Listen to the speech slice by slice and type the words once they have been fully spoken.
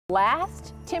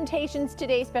Last Temptations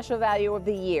Today special value of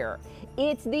the year.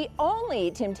 It's the only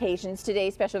Temptations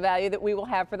Today special value that we will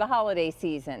have for the holiday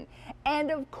season.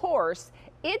 And of course,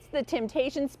 it's the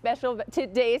Temptations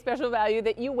Today special value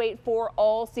that you wait for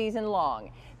all season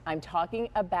long. I'm talking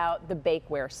about the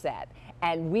Bakeware set,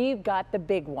 and we've got the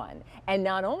big one. And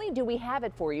not only do we have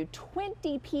it for you,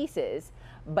 20 pieces,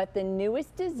 but the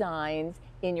newest designs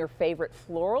in your favorite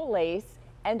floral lace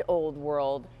and old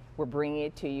world. We're bringing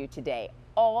it to you today,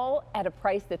 all at a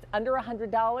price that's under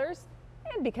 $100.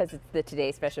 And because it's the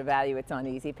Today Special Value, it's on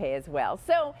Easy Pay as well.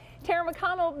 So, Tara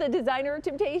McConnell, the designer of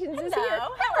Temptations, is here. How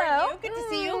are you? Good to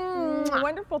see you.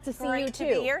 Wonderful to see you, too. Great to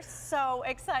be here. So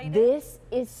excited. This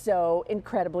is so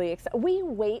incredibly exciting. We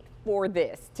wait for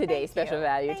this Today Special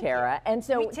Value, Tara. And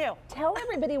so, me too. Tell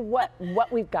everybody what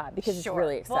we've got, because it's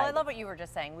really exciting. Well, I love what you were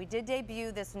just saying. We did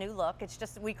debut this new look. It's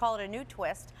just, we call it a new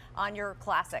twist on your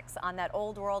classics, on that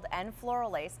old world and floral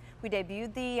lace. We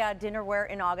debuted the dinnerware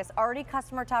in August, already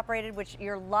customer top rated, which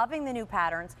you're loving the new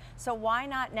patterns. So why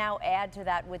not now add to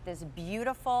that with this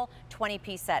beautiful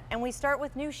 20-piece set? And we start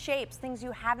with new shapes, things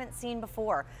you haven't seen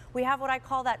before. We have what I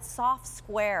call that soft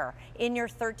square in your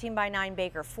 13x9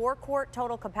 baker, 4-quart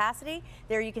total capacity.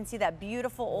 There you can see that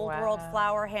beautiful old world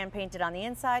flower hand painted on the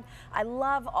inside. I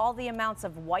love all the amounts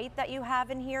of white that you have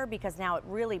in here because now it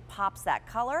really pops that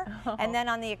color. And then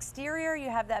on the exterior, you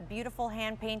have that beautiful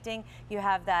hand painting. You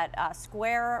have that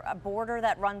square border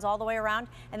that runs all the way around.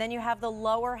 And then you have the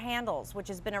lower handles, which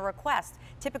has been a request.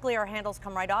 Typically our handles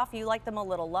come right off. You like them a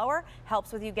little lower,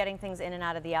 helps with you getting things in and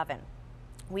out of the oven.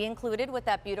 We included with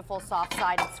that beautiful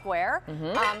soft-sided square,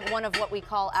 one of what we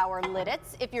call our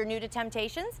liddits. If you're new to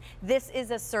Temptations, this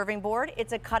is a serving board.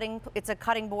 It's a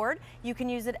cutting board. You can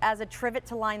use it as a trivet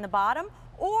to line the bottom,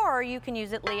 or you can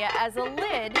use it, Leah, as a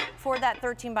lid for that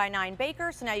 13x9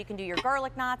 baker. So now you can do your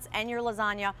garlic knots and your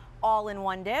lasagna all in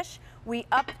one dish. We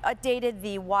updated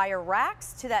the wire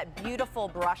racks to that beautiful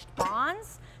brushed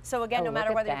bronze. So again, no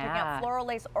matter whether you're picking out floral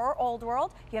lace or old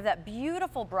world, you have that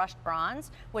beautiful brushed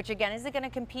bronze, which again isn't going to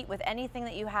compete with anything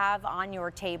that you have on your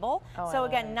table. So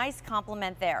again, nice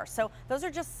compliment there. So those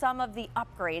are just some of the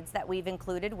upgrades that we've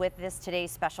included with this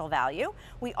today's special value.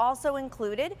 We also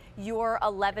included your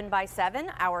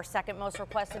 11x7, our second most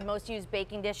requested, most used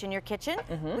baking dish in your kitchen.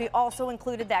 We also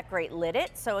included that great liddit.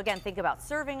 So again, think about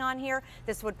serving on here.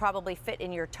 This would probably fit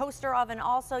in your toaster oven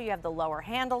also. You have the lower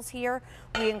handles here.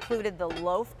 We included the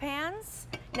loaf pans.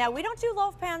 Now, we don't do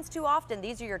loaf pans too often.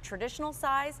 These are your traditional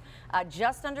size,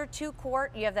 just under 2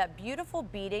 quart. You have that beautiful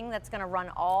beading that's going to run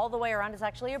all the way around. It's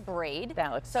actually a braid.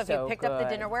 That looks so if you picked up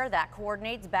the dinnerware, that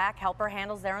coordinates back, helper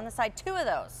handles there on the side, 2 of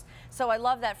those. So I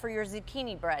love that for your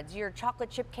zucchini breads, your chocolate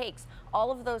chip cakes, all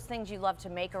of those things you love to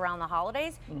make around the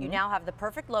holidays. You now have the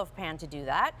perfect loaf pan to do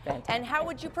that. And how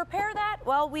would you prepare that?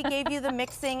 Well, we gave you the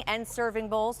mixing and serving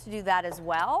bowls to do that as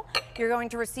well. You're going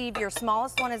to receive, your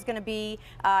smallest one is going to be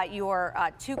your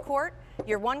 2 quart,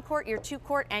 your 1 quart, your 2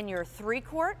 quart, and your 3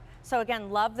 quart. So again,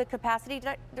 love the capacity,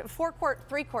 4 quart,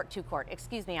 3 quart, 2 quart,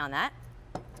 excuse me on that.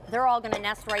 They're all going to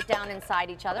nest right down inside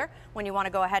each other when you want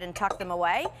to go ahead and tuck them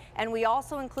away. And we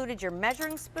also included your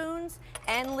measuring spoons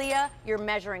and, Leah, your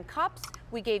measuring cups.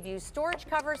 We gave you storage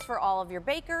covers for all of your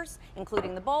bakers,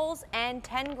 including the bowls, and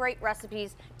 10 great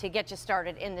recipes to get you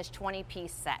started in this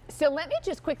 20-piece set. So let me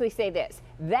just quickly say this.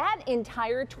 That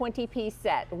entire 20-piece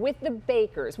set with the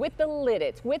bakers, with the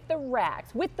liddits, with the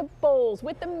racks, with the bowls,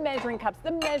 with the measuring cups,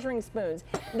 the measuring spoons,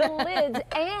 the lids,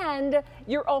 and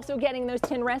you're also getting those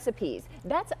 10 recipes.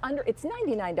 That's it's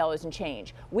 $99 and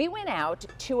change. We went out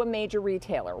to a major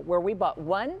retailer where we bought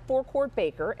 1 4-quart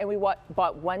baker and we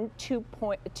bought 1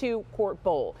 2-quart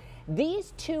bowl.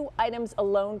 These 2 items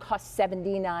alone cost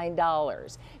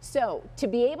 $79. So to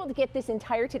be able to get this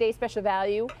entire Today Special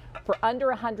Value for under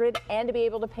 $100 and to be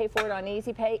able to pay for it on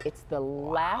Easy Pay, it's the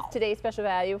last Today Special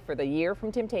Value for the year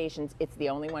from Temptations. It's the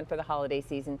only one for the holiday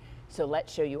season. So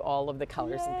let's show you all of the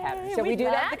colors and patterns. Shall we do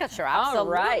that? Sure,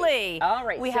 absolutely. All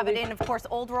right. We have it in, of course,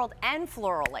 old world and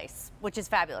floral lace, which is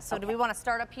fabulous. So do we want to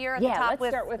start up here at the top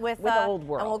let's start with old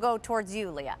world. And we'll go towards you,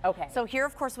 Leah. Okay. So here,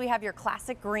 of course, we have your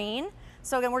classic green.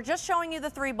 So again, we're just showing you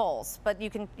the 3 bowls, but you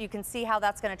can see how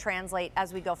that's going to translate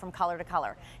as we go from color to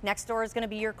color. Next door is going to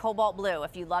be your cobalt blue.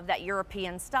 If you love that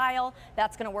European style,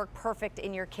 that's going to work perfect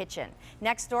in your kitchen.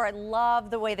 Next door, I love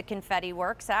the way the confetti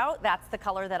works out. That's the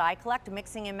color that I collect,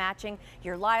 mixing and matching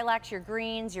your lilacs, your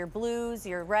greens, your blues,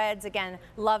 your reds. Again,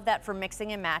 love that for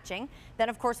mixing and matching. Then,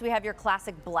 of course, we have your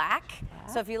classic black.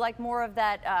 So if you like more of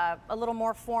that, a little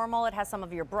more formal, it has some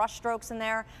of your brush strokes in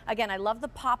there. Again, I love the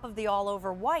pop of the all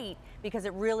over white because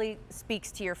it really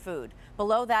speaks to your food.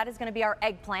 Below that is going to be our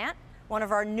eggplant, one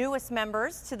of our newest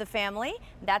members to the family.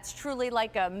 That's truly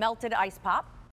like a melted ice pop.